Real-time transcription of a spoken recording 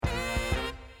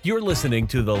You're listening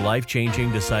to the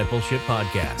Life-Changing Discipleship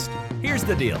Podcast. Here's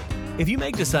the deal. If you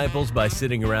make disciples by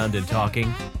sitting around and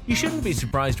talking, you shouldn't be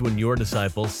surprised when your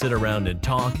disciples sit around and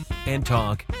talk and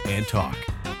talk and talk.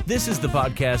 This is the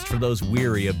podcast for those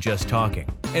weary of just talking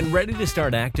and ready to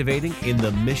start activating in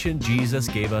the mission Jesus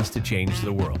gave us to change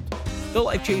the world. The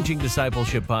Life-Changing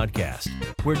Discipleship Podcast,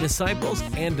 where disciples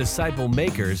and disciple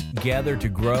makers gather to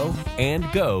grow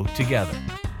and go together.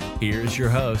 Here's your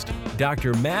host,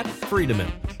 Dr. Matt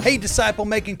Friedemann. Hey,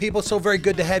 disciple-making people, so very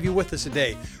good to have you with us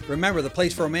today. Remember, the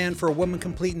place for a man, for a woman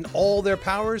completing all their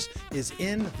powers is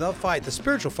in the fight, the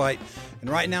spiritual fight,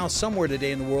 and right now, somewhere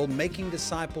today in the world, making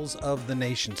disciples of the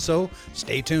nation. So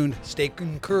stay tuned, stay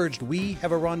encouraged. We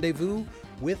have a rendezvous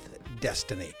with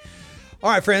destiny. All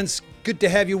right, friends, good to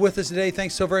have you with us today.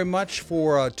 Thanks so very much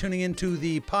for tuning into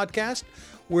the podcast.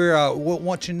 We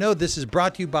want you to know this is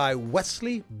brought to you by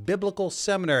Wesley Biblical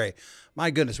Seminary.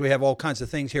 My goodness, we have all kinds of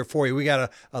things here for you. We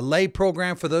got a lay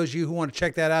program for those of you who want to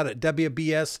check that out at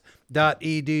wbs.edu.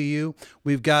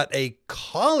 We've got a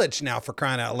college now, for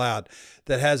crying out loud,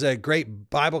 that has a great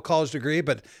Bible college degree,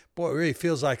 but boy, it really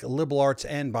feels like liberal arts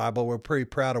and Bible. We're pretty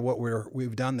proud of what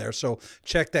we've done there. So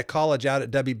check that college out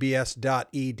at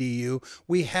wbs.edu.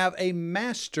 We have a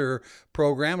master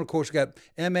program. Of course, we've got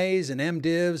MAs and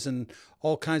MDivs and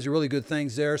all kinds of really good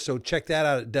things there. So check that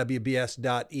out at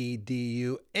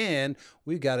wbs.edu. And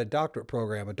we've got a doctorate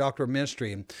program, a doctorate of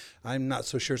ministry. And I'm not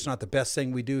so sure it's not the best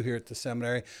thing we do here at the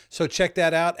seminary. So check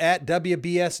that out at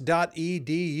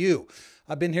wbs.edu.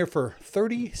 I've been here for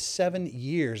 37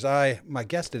 years. My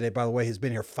guest today, by the way, has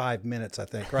been here 5 minutes, I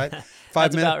think, right?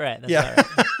 That's about right. That's about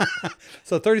right.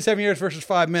 So 37 years versus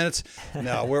 5 minutes.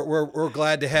 No, we're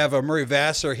glad to have Murray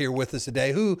Vassar here with us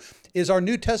today, who is our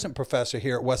New Testament professor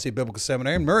here at Wesley Biblical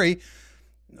Seminary. And Murray,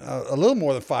 a little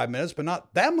more than 5 minutes, but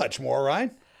not that much more,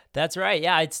 right? That's right.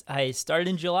 Yeah, I started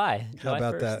in July. How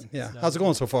about 1st. that? Yeah. So, how's it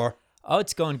going so far? Oh,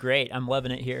 it's going great. I'm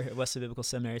loving it here at Wesley Biblical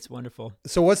Seminary. It's wonderful.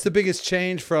 So what's the biggest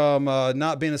change from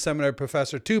not being a seminary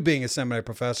professor to being a seminary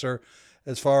professor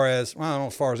as far as, well, I don't know,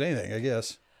 as far as anything, I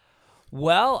guess?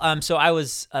 Well, so I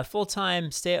was a full-time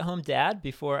stay-at-home dad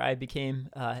before I became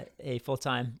a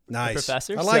full-time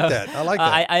professor. I like that.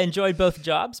 I enjoyed both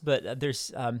jobs, but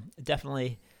there's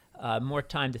definitely more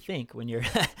time to think when you're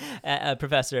a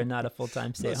professor and not a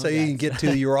full-time stay-at-home dad. So you can get to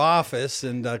so. your office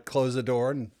and close the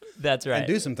door and That's right. And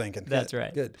do some thinking. That's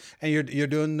right. Good. And you're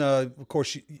doing, of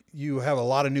course, you have a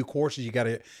lot of new courses you got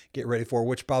to get ready for,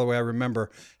 which, by the way, I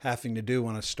remember having to do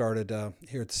when I started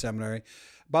here at the seminary.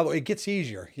 By the way, it gets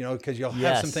easier, because you'll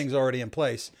have some things already in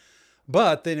place.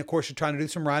 But then, of course, you're trying to do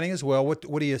some writing as well. What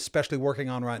are you especially working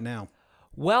on right now?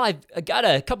 Well, I've got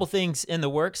a couple things in the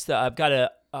works. I've got an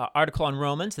article on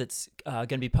Romans that's going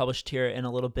to be published here in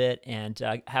a little bit, and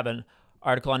have an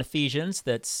article on Ephesians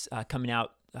that's coming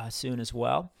out soon as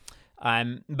well.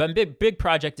 But a big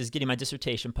project is getting my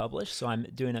dissertation published, so I'm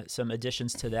doing some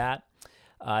additions to that.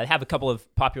 I have a couple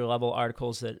of popular level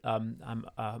articles that I'm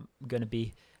going to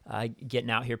be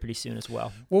getting out here pretty soon as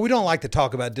well. Well, we don't like to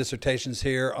talk about dissertations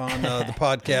here on the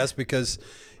podcast because,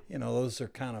 those are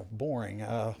kind of boring.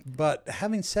 But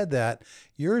having said that,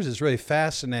 yours is really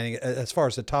fascinating as far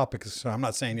as the topic is concerned. I'm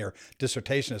not saying your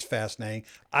dissertation is fascinating.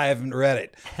 I haven't read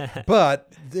it.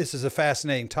 But this is a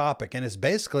fascinating topic, and it's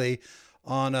basically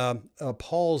on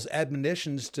Paul's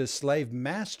admonitions to slave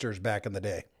masters back in the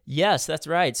day. Yes, that's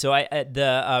right. So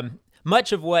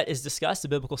much of what is discussed in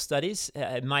biblical studies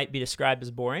it might be described as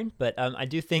boring, but I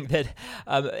do think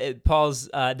that Paul's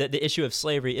the issue of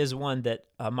slavery is one that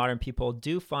modern people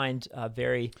do find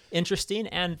very interesting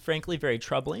and, frankly, very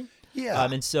troubling. Yeah.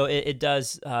 And so it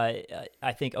does, I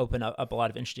think, open up a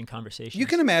lot of interesting conversations. You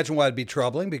can imagine why it'd be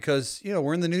troubling because,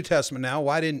 we're in the New Testament now.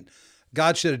 Why didn't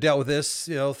God should have dealt with this,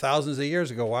 thousands of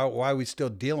years ago. Why are we still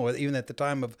dealing with it, even at the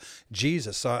time of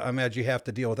Jesus? So I imagine you have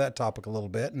to deal with that topic a little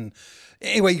bit. And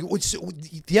anyway,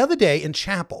 the other day in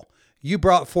chapel, you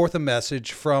brought forth a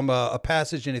message from a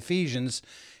passage in Ephesians,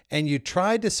 and you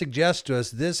tried to suggest to us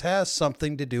this has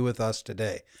something to do with us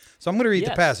today. So I'm going to read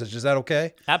the passage. Is that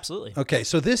okay? Absolutely. Okay,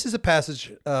 so this is a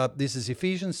passage. This is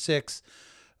Ephesians 6,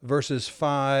 verses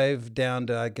 5 down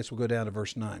to, I guess we'll go down to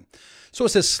verse 9. So it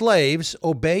says, "Slaves,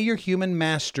 obey your human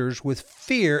masters with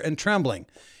fear and trembling,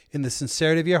 in the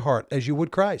sincerity of your heart, as you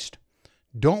would Christ.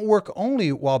 Don't work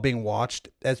only while being watched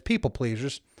as people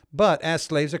pleasers, but as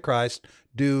slaves of Christ,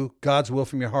 do God's will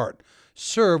from your heart.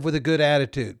 Serve with a good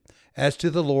attitude, as to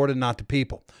the Lord and not to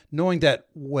people, knowing that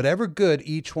whatever good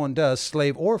each one does,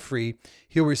 slave or free,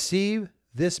 he'll receive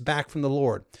this back from the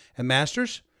Lord. And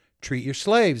masters, treat your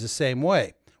slaves the same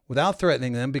way, without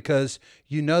threatening them, because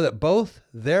you know that both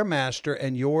their master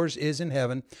and yours is in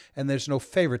heaven, and there's no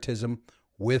favoritism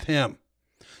with him."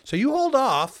 So you hold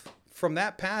off from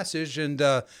that passage and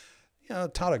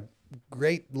taught a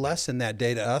great lesson that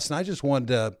day to us. And I just wanted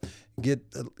to get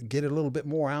it a little bit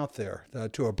more out there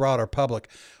to a broader public.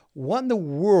 What in the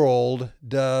world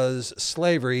does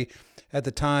slavery at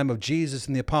the time of Jesus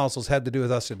and the apostles have to do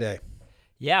with us today?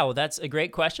 Yeah, well, that's a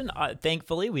great question.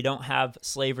 Thankfully, we don't have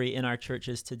slavery in our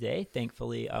churches today.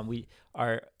 Thankfully,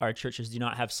 our churches do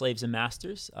not have slaves and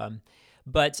masters.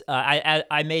 But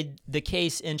I made the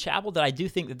case in chapel that I do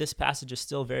think that this passage is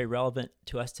still very relevant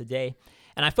to us today.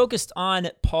 And I focused on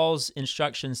Paul's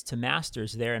instructions to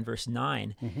masters there in verse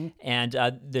 9. Mm-hmm.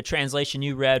 And the translation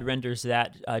you read renders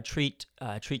that treat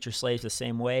your slaves the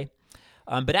same way.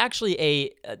 But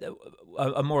actually,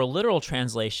 a more literal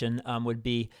translation would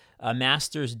be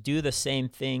masters do the same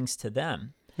things to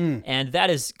them. And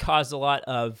that has caused a lot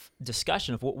of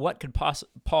discussion of what could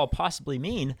Paul possibly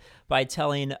mean by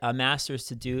telling masters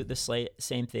to do the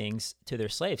same things to their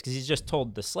slaves, because he's just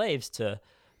told the slaves to,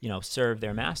 serve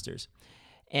their masters.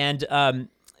 And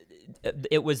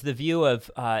it was the view of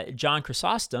John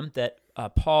Chrysostom that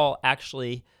Paul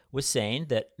actually was saying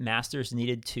that masters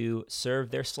needed to serve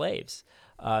their slaves,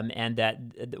 and that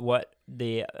what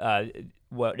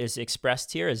is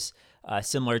expressed here is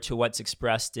similar to what's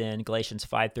expressed in Galatians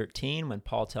 5:13 when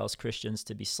Paul tells Christians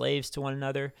to be slaves to one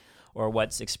another, or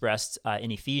what's expressed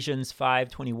in Ephesians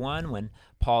 5:21 when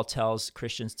Paul tells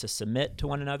Christians to submit to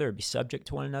one another or be subject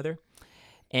to one another.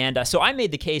 And so I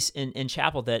made the case in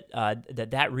chapel that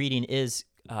that reading is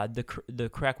the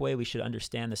correct way we should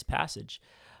understand this passage.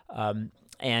 And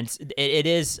it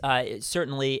is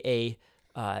certainly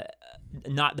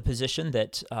not the position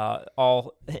that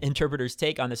all interpreters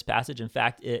take on this passage. In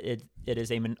fact, it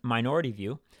is a minority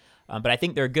view. But I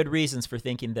think there are good reasons for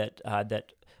thinking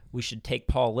that we should take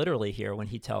Paul literally here when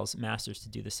he tells masters to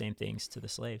do the same things to the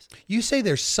slaves. You say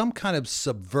there's some kind of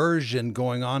subversion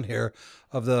going on here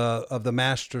of the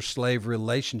master-slave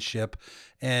relationship,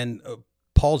 and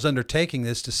Paul's undertaking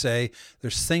this to say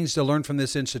there's things to learn from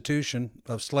this institution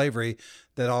of slavery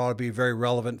that ought to be very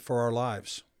relevant for our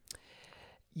lives.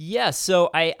 Yeah, so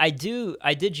I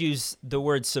did use the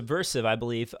word subversive, I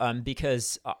believe,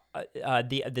 because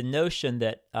the notion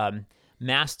that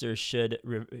masters should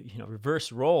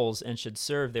reverse roles and should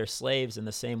serve their slaves in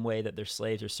the same way that their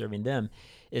slaves are serving them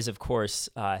is, of course,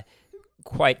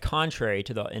 quite contrary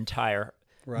to the entire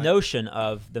notion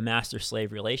of the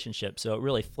master-slave relationship. So it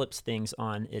really flips things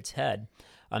on its head.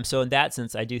 So in that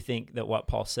sense, I do think that what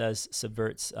Paul says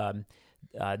subverts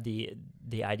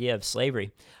the idea of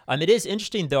slavery. It is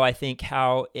interesting, though, I think,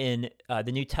 how in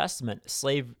the New Testament,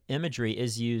 slave imagery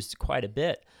is used quite a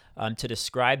bit to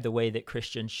describe the way that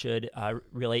Christians should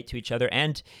relate to each other,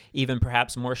 and even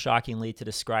perhaps more shockingly, to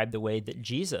describe the way that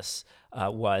Jesus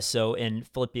was. So in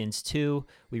Philippians 2,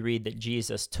 we read that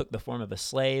Jesus took the form of a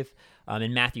slave.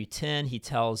 In Matthew 10, he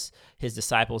tells his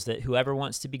disciples that whoever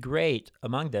wants to be great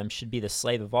among them should be the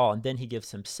slave of all. And then he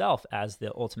gives himself as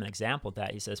the ultimate example of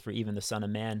that. He says, "For even the Son of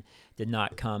Man did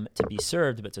not come to be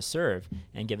served, but to serve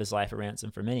and give his life a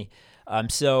ransom for many."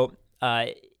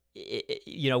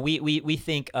 We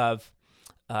think of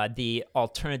the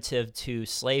alternative to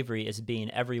slavery as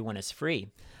being everyone is free.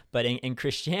 But in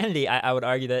Christianity, I would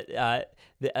argue that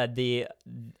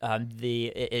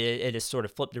it is sort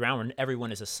of flipped around when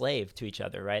everyone is a slave to each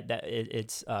other, right? That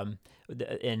it's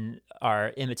in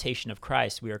our imitation of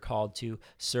Christ, we are called to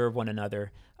serve one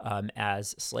another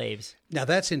as slaves. Now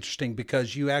that's interesting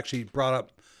because you actually brought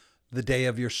up the day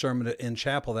of your sermon in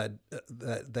chapel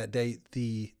that day,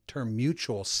 the term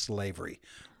mutual slavery,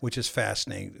 which is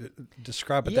fascinating.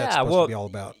 Describe what that's supposed to be all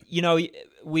about.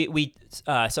 We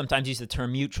sometimes use the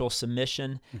term mutual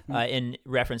submission in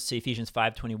reference to Ephesians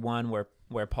 5:21,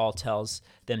 where Paul tells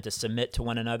them to submit to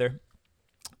one another.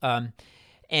 The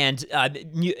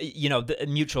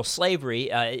mutual slavery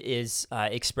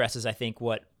expresses, I think,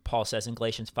 what Paul says in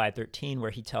Galatians 5:13,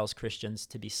 where he tells Christians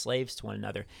to be slaves to one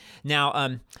another.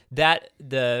 Now, that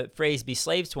the phrase "be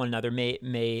slaves to one another"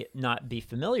 may not be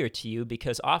familiar to you,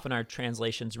 because often our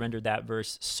translations render that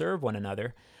verse "serve one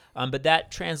another." But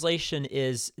that translation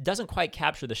doesn't quite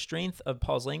capture the strength of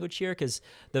Paul's language here, because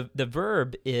the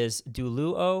verb is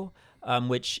doulouo,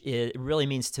 which really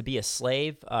means to be a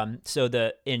slave.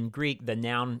 So in Greek, the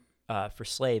noun for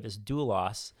slave is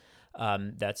doulos.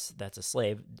 That's a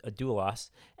slave, a doulos,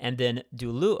 and then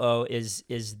doulouo is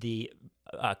the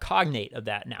cognate of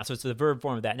that noun. So it's the verb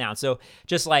form of that noun. So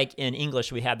just like in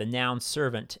English we have the noun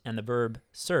servant and the verb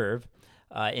serve,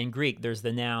 in Greek there's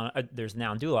the noun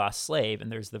doulos, slave, and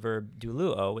there's the verb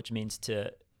doulouo, which means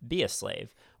to be a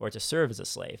slave or to serve as a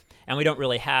slave. And we don't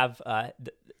really have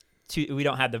we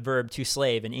don't have the verb to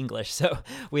slave in English, so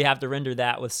we have to render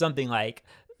that with something like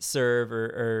serve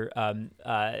or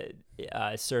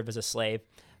serve as a slave.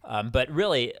 But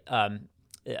really,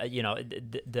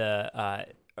 the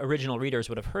original readers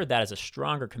would have heard that as a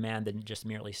stronger command than just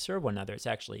merely serve one another. It's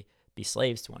actually be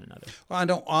slaves to one another. Well, I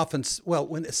don't often, well,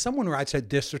 when someone writes a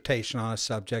dissertation on a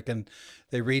subject and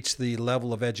they reach the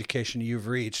level of education you've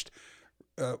reached,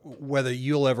 whether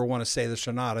you'll ever want to say this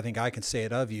or not, I think I can say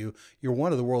it of you. You're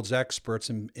one of the world's experts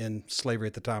in slavery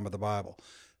at the time of the Bible.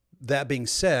 That being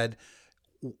said,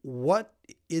 what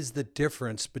is the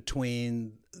difference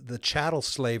between the chattel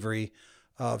slavery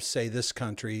of, say, this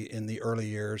country in the early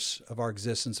years of our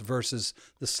existence versus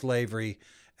the slavery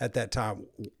at that time?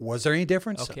 Was there any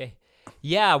difference? Okay.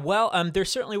 Yeah, well, there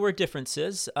certainly were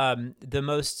differences. The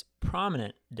most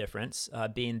prominent difference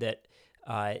being that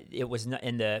it was not,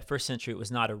 in the first century, it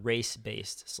was not a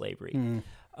race-based slavery,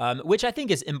 which I think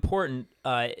is important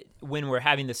when we're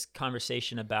having this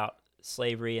conversation about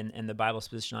slavery and the Bible's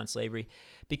position on slavery,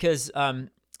 because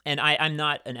and I'm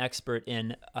not an expert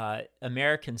in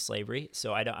American slavery,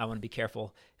 so I want to be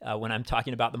careful when I'm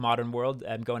talking about the modern world.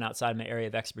 I'm going outside my area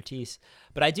of expertise,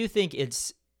 but I do think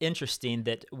it's interesting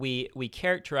that we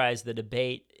characterize the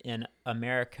debate in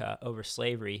America over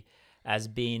slavery as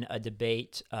being a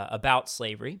debate about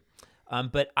slavery,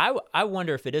 but I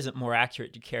wonder if it isn't more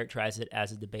accurate to characterize it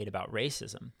as a debate about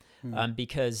racism,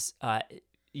 because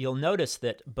you'll notice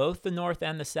that both the North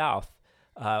and the South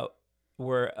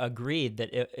were agreed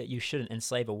that you shouldn't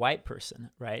enslave a white person,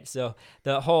 right? So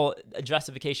the whole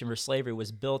justification for slavery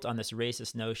was built on this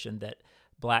racist notion that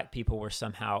black people were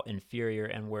somehow inferior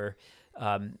and were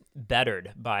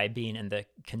bettered by being in the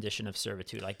condition of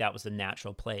servitude, like that was the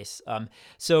natural place.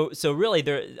 So really,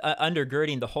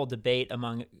 undergirding the whole debate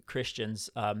among Christians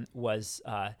was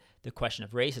the question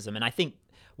of racism. And I think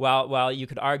while you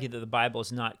could argue that the Bible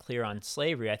is not clear on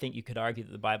slavery, I think you could argue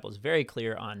that the Bible is very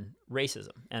clear on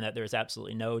racism, and that there's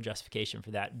absolutely no justification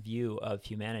for that view of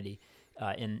humanity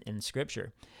in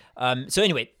Scripture. So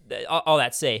anyway, all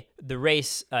that say, the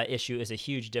race issue is a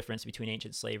huge difference between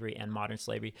ancient slavery and modern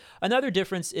slavery. Another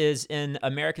difference is in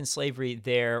American slavery,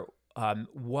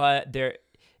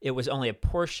 it was only a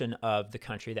portion of the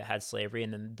country that had slavery,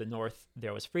 and then the North,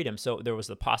 there was freedom. So there was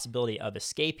the possibility of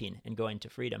escaping and going to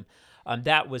freedom.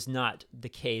 That was not the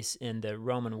case in the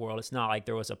Roman world. It's not like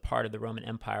there was a part of the Roman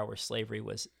Empire where slavery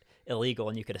was illegal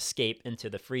and you could escape into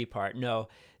the free part. No,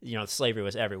 slavery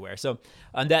was everywhere. So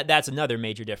that's another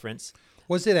major difference.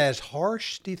 Was it as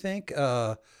harsh, do you think?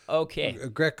 Okay.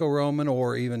 Greco-Roman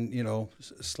or even,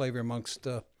 slavery amongst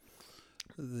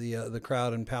the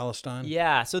crowd in Palestine?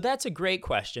 Yeah, so that's a great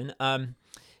question.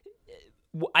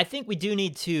 I think we do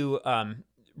need to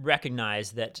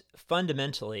recognize that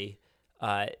fundamentally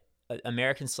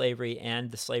American slavery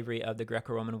and the slavery of the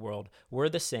Greco-Roman world were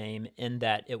the same in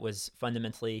that it was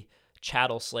fundamentally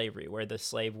chattel slavery, where the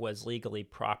slave was legally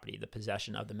property, the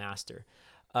possession of the master.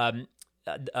 Now,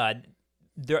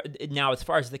 as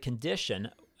far as the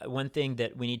condition, one thing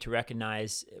that we need to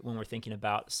recognize when we're thinking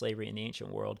about slavery in the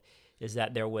ancient world is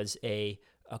that there was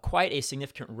quite a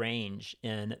significant range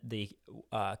in the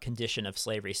condition of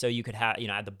slavery. So you could have,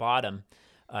 at the bottom,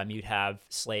 you'd have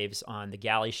slaves on the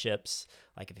galley ships.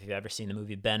 Like if you've ever seen the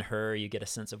movie Ben-Hur, you get a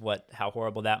sense of how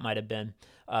horrible that might have been.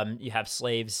 You have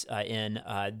slaves in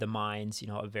the mines,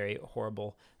 a very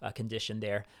horrible condition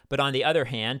there. But on the other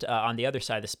hand, on the other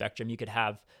side of the spectrum, you could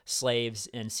have slaves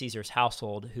in Caesar's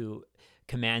household who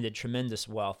commanded tremendous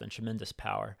wealth and tremendous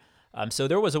power. So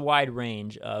there was a wide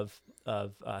range of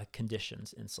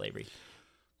conditions in slavery.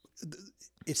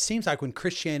 It seems like when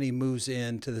Christianity moves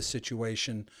into the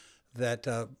situation that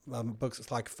books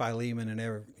like Philemon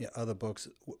and other books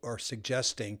are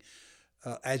suggesting,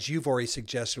 as you've already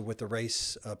suggested with the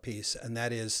race piece, and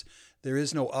that is there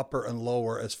is no upper and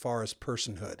lower as far as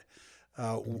personhood.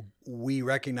 We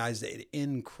recognize that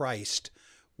in Christ,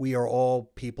 we are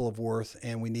all people of worth,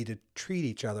 and we need to treat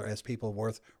each other as people of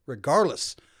worth,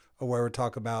 regardless of whether we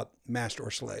talk about master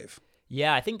or slave.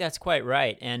 Yeah, I think that's quite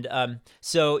right. And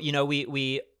so,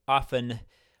 we often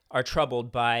are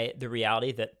troubled by the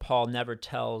reality that Paul never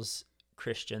tells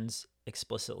Christians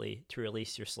explicitly to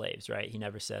release your slaves, right? He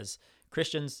never says,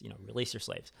 Christians, release your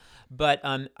slaves. But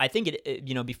I think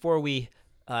before we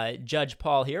judge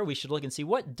Paul here, we should look and see,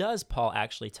 what does Paul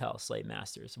actually tell slave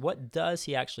masters? What does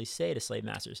he actually say to slave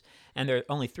masters? And there are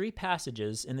only 3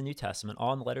 passages in the New Testament,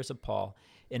 all in the letters of Paul,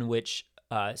 in which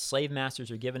slave masters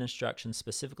are given instructions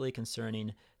specifically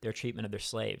concerning their treatment of their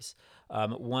slaves.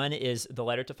 One is the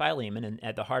letter to Philemon, and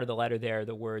at the heart of the letter there are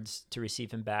the words, to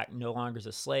receive him back no longer as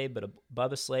a slave, but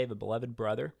above a slave, a beloved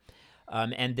brother.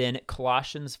 And then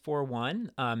Colossians 4:1,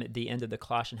 at the end of the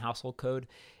Colossian household code.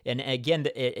 And again,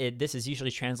 this is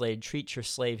usually translated, treat your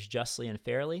slaves justly and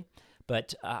fairly.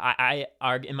 But I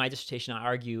argue, in my dissertation, I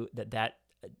argue that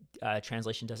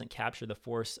translation doesn't capture the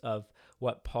force of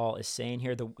what Paul is saying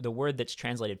here. The word that's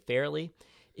translated fairly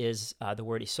is the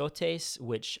word isotes,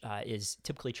 which is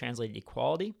typically translated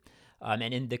equality.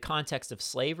 And in the context of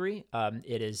slavery,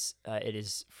 it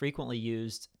is frequently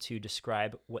used to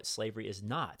describe what slavery is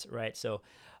not, right? So,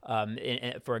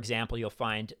 for example, you'll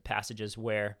find passages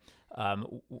where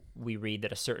we read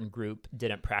that a certain group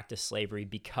didn't practice slavery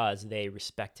because they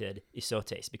respected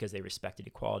isotes, because they respected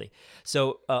equality.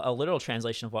 So a literal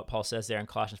translation of what Paul says there in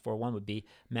Colossians 4:1 would be,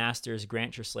 "Masters,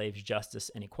 grant your slaves justice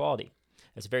and equality."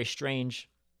 That's a very strange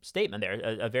statement there,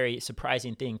 a very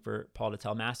surprising thing for Paul to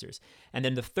tell masters. And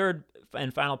then the third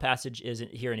and final passage is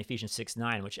here in Ephesians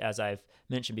 6:9, which, as I've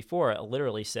mentioned before, it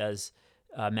literally says,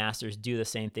 masters, do the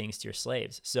same things to your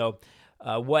slaves. So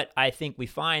what I think we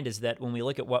find is that when we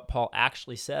look at what Paul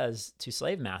actually says to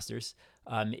slave masters,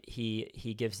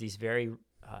 he gives these very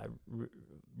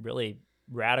really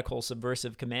radical,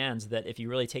 subversive commands that, if you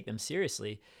really take them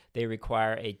seriously, they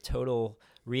require a total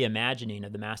reimagining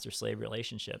of the master-slave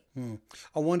relationship.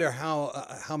 I wonder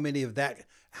how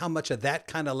much of that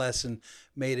kind of lesson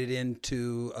made it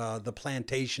into the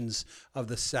plantations of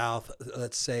the South,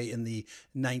 let's say in the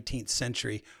 19th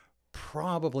century.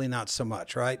 Probably not so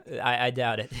much, right? I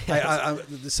doubt it.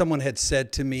 Someone had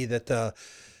said to me that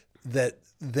that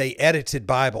they edited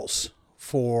Bibles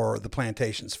for the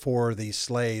plantations, for these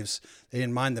slaves. They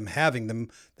didn't mind them having them.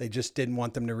 They just didn't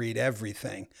want them to read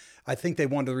everything. I think they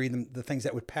wanted to read the things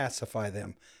that would pacify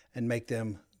them and make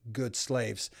them good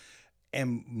slaves.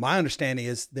 And my understanding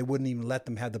is they wouldn't even let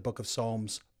them have the book of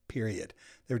Psalms, period.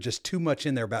 There was just too much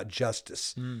in there about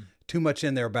justice, too much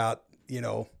in there about,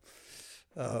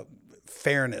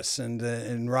 fairness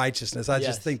and righteousness. I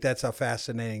just think that's a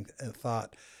fascinating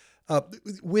thought.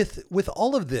 With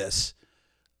all of this,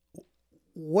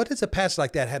 what does a passage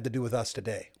like that have to do with us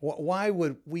today? Why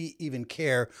would we even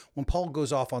care when Paul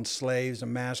goes off on slaves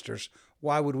and masters?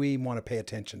 Why would we want to pay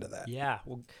attention to that? Yeah,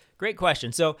 well, great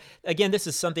question. So again, this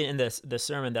is something in the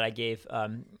sermon that I gave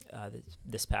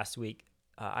this past week.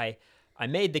 I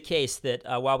made the case that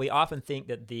while we often think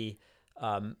that the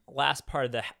last part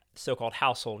of the so-called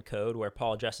household code, where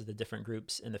Paul addresses the different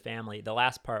groups in the family, the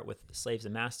last part with slaves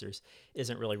and masters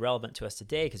isn't really relevant to us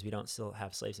today because we don't still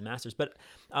have slaves and masters. But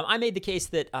I made the case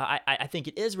that I think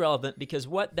it is relevant, because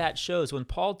what that shows, when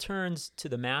Paul turns to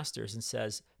the masters and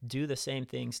says, do the same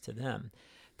things to them,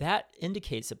 that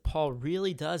indicates that Paul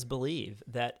really does believe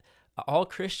that all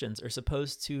Christians are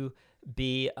supposed to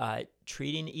be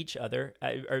treating each other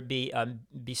or be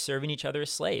serving each other as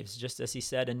slaves, just as he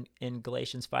said in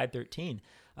Galatians 5:13,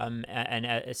 and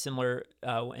a similar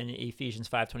in Ephesians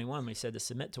 5:21 when he said to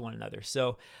submit to one another.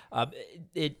 So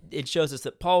it shows us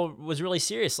that Paul was really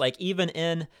serious, like even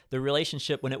in the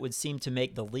relationship when it would seem to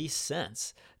make the least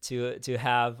sense to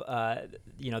have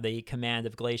the command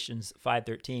of Galatians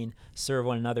 5:13, serve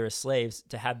one another as slaves,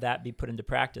 to have that be put into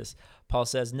practice. Paul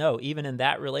says, no, even in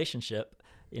that relationship,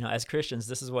 as Christians,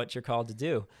 this is what you're called to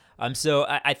do. So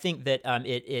I think that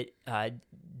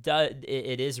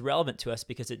it is relevant to us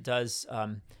because it does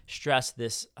stress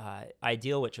this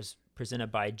ideal which was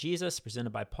presented by Jesus,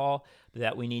 presented by Paul,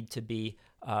 that we need to be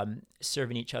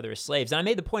serving each other as slaves. And I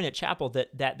made the point at chapel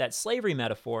that slavery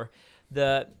metaphor,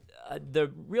 the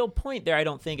real point there, I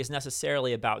don't think, is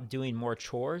necessarily about doing more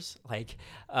chores. Like,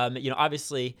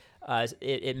 obviously,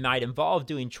 it might involve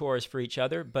doing chores for each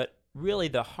other, but really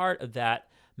the heart of that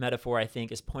metaphor, I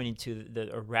think, is pointing to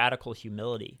the radical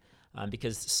humility,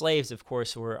 because slaves, of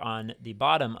course, were on the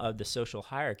bottom of the social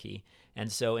hierarchy.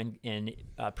 And so in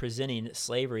presenting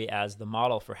slavery as the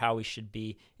model for how we should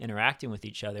be interacting with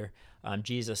each other,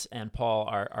 Jesus and Paul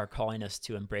are calling us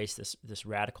to embrace this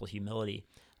radical humility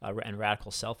and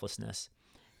radical selflessness.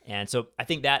 And so I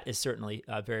think that is certainly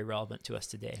very relevant to us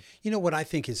today. What I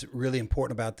think is really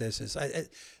important about this is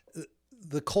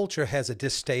the culture has a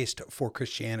distaste for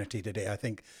Christianity today. I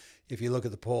think if you look at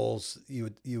the polls,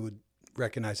 you would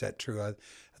recognize that true. I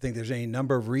think there's any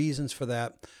number of reasons for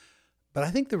that. But I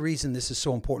think the reason this is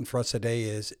so important for us today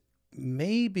is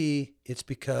maybe it's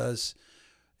because,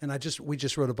 and we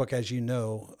just wrote a book, as you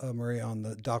know, Marie, on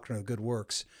the doctrine of good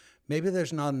works. Maybe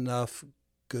there's not enough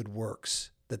good works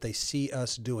that they see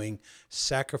us doing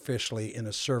sacrificially in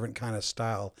a servant kind of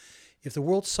style. If the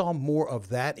world saw more of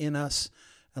that in us,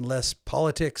 and less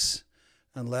politics,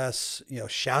 and less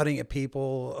shouting at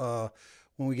people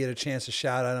when we get a chance to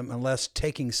shout at them, and less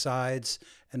taking sides,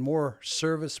 and more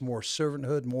service, more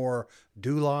servanthood, more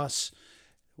doulos,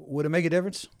 would it make a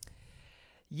difference?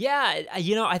 Yeah,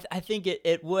 I think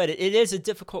it would. It is a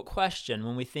difficult question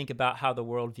when we think about how the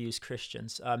world views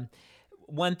Christians.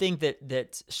 One thing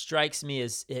that strikes me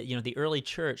is, the early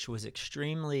church was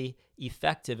extremely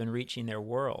effective in reaching their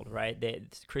world, right?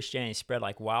 Christianity spread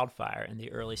like wildfire in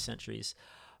the early centuries.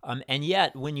 And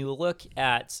yet, when you look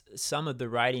at some of the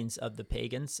writings of the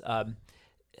pagans,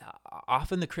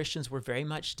 often the Christians were very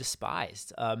much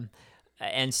despised.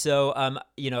 And so,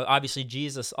 obviously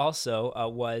Jesus also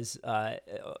was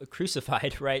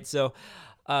crucified, right? So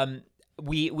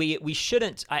we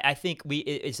shouldn't, I think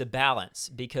it's a balance,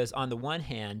 because on the one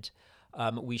hand,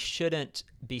 we shouldn't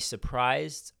be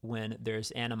surprised when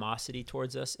there's animosity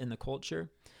towards us in the culture.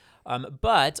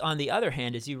 But on the other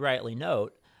hand, as you rightly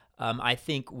note, I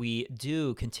think we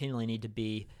do continually need to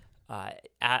be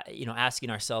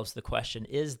asking ourselves the question,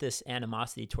 is this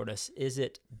animosity toward us, is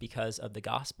it because of the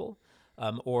gospel?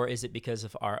 Or is it because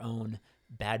of our own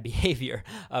bad behavior?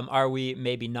 Are we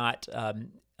maybe not,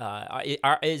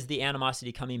 is the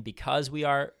animosity coming because we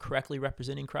are correctly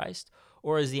representing Christ?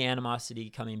 Or is the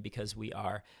animosity coming because we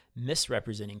are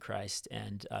misrepresenting Christ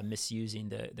and misusing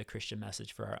the Christian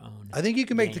message for our own I think you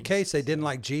can make gains? the case they didn't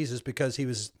like Jesus because he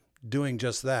was doing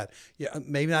just that. Yeah,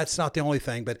 maybe that's not the only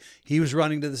thing, but he was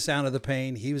running to the sound of the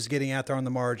pain. He was getting out there on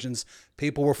the margins.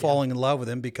 People were falling in love with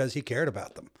him because he cared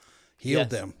about them,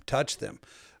 healed them, touched them.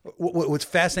 What's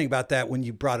fascinating about that, when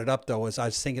you brought it up, though, is I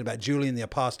was thinking about Julian the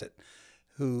Apostate,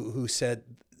 who said,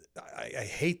 I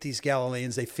hate these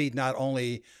Galileans. They feed not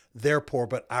only their poor,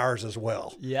 but ours as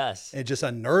well. Yes. It just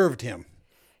unnerved him.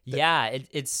 Yeah,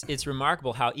 it's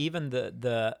remarkable how even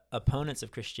the opponents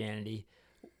of Christianity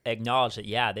acknowledge that,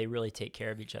 yeah, they really take care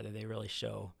of each other. They really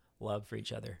show love for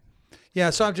each other.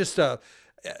 Yeah, so I'm just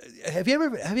have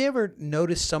you ever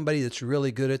noticed somebody that's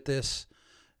really good at this?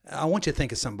 I want you to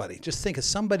think of somebody. Just think of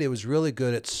somebody who was really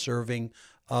good at serving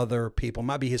other people.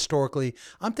 Might be historically.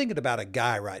 I'm thinking about a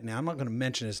guy right now. I'm not going to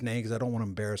mention his name because I don't want to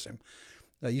embarrass him.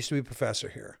 I used to be a professor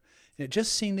here. And it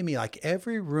just seemed to me like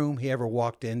every room he ever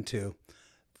walked into,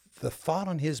 the thought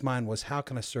on his mind was, how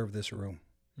can I serve this room?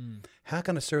 How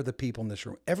can I serve the people in this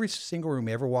room? Every single room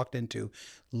he ever walked into,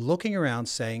 looking around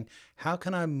saying, how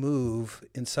can I move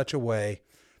in such a way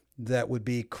that would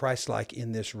be Christ-like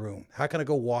in this room? How can I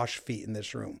go wash feet in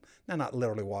this room? Now, not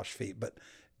literally wash feet, but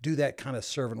do that kind of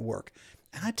servant work.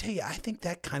 And I tell you, I think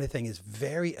that kind of thing is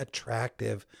very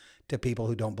attractive to people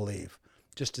who don't believe.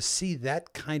 Just to see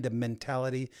that kind of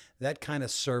mentality, that kind of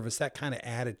service, that kind of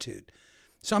attitude.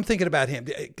 So I'm thinking about him.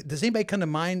 Does anybody come to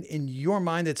mind in your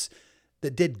mind that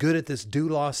did good at this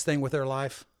doulos thing with their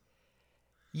life?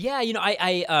 Yeah,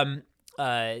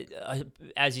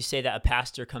 as you say that, a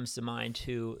pastor comes to mind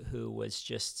who was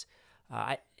just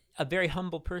a very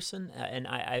humble person, and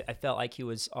I felt like he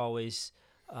was always,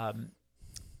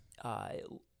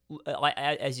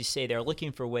 as you say, they're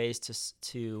looking for ways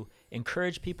to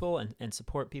encourage people and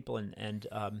support people and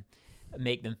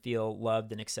make them feel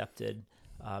loved and accepted.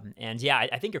 And yeah,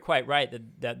 I think you're quite right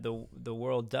that the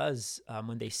world does,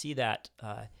 when they see that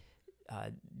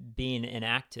being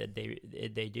enacted,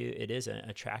 they do. It is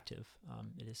attractive.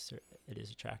 It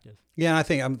is attractive. Yeah,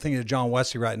 and I'm thinking of John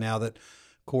Wesley right now. That,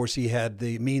 of course, he had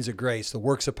the means of grace, the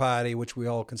works of piety, which we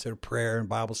all consider prayer and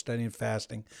Bible study and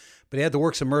fasting, but he had the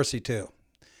works of mercy too.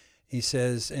 He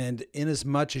says, and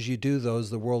inasmuch as you do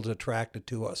those, the world is attracted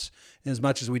to us.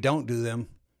 Inasmuch as we don't do them,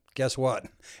 guess what?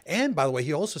 And by the way,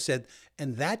 he also said,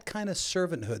 and that kind of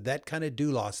servanthood, that kind of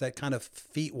doulos, that kind of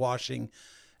feet washing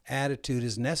attitude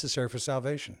is necessary for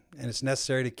salvation. And it's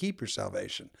necessary to keep your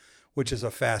salvation, which is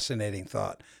a fascinating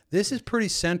thought. This is pretty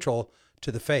central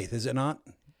to the faith, is it not?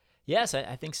 Yes,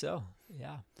 I think so.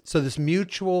 Yeah. So this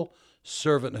mutual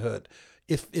servanthood.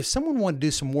 If someone wanted to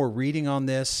do some more reading on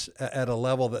this at a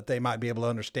level that they might be able to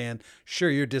understand, sure,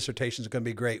 your dissertation is going to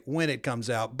be great when it comes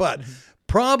out, but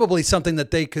probably something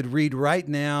that they could read right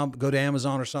now, go to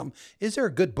Amazon or something. Is there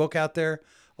a good book out there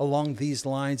along these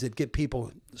lines that get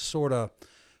people sort of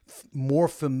more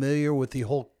familiar with the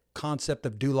whole concept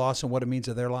of doulos and what it means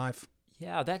to their life?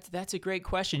 Yeah, that's a great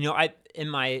question. In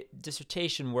my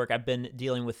dissertation work, I've been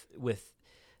dealing with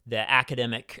the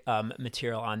academic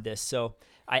material on this, so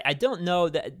I don't know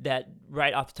that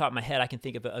right off the top of my head I can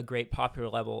think of a great popular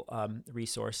level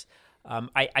resource.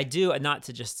 I do, not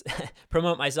to just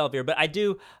promote myself here, but I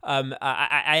do.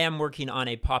 I am working on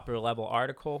a popular level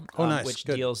article, nice. which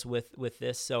Good. deals with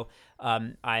this. So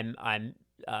I'm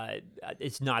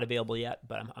it's not available yet,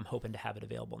 but I'm hoping to have it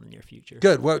available in the near future.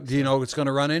 Good. What do you know? It's going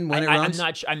to run in when it runs. I'm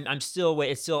not sure. I'm still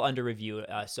it's still under review.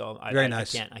 So Very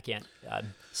nice. I can't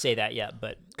say that yet.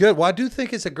 But good. Well, I do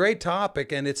think it's a great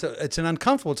topic, and it's an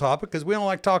uncomfortable topic because we don't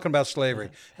like talking about slavery.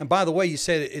 And by the way, you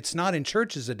said it's not in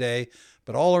churches today,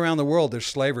 but all around the world there's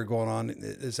slavery going on.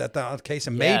 Is that the case?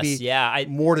 And maybe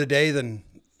more today than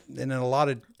in a lot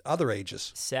of other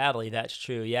ages. Sadly, that's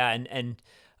true. Yeah, and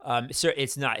sir,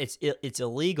 it's not. It's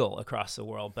illegal across the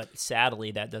world, but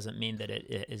sadly, that doesn't mean that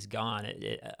it is gone.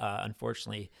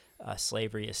 Unfortunately,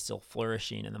 slavery is still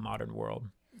flourishing in the modern world,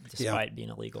 despite being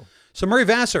illegal. So Murray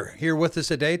Vassar here with us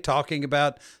today, talking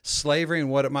about slavery and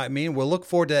what it might mean. We'll look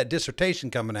forward to that dissertation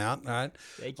coming out. All right,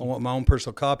 Thank you. I want my own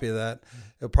personal copy of that.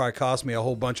 It'll probably cost me a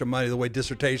whole bunch of money the way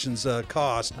dissertations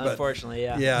cost. But, unfortunately,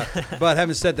 yeah. Yeah, but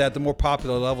having said that, the more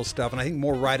popular level stuff, and I think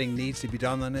more writing needs to be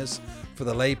done on this for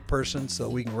the lay person so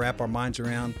we can wrap our minds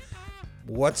around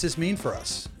what's this mean for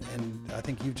us. And I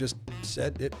think you just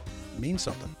said it means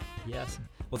something. Yes.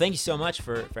 Well, thank you so much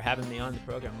for having me on the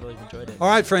program. Really enjoyed it. All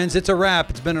right, friends, it's a wrap.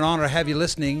 It's been an honor to have you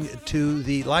listening to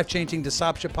the Life-Changing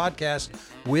Discipleship Podcast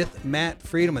with Matt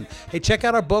Friedemann. Hey, check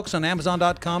out our books on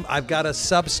Amazon.com. I've got a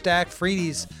Substack,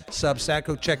 Freedy's Substack.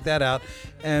 Go check that out.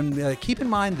 And keep in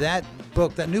mind that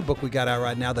book, that new book we got out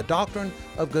right now, The Doctrine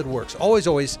of Good Works. Always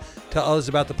tell others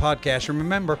about the podcast. And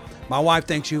remember, my wife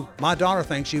thanks you, my daughter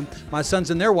thanks you, my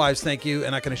sons and their wives thank you,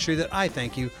 and I can assure you that I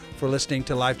thank you for listening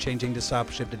to Life-Changing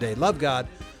Discipleship today. Love God,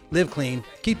 live clean,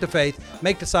 keep the faith,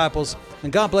 make disciples,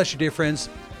 and God bless you, dear friends.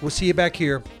 We'll see you back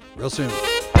here real soon.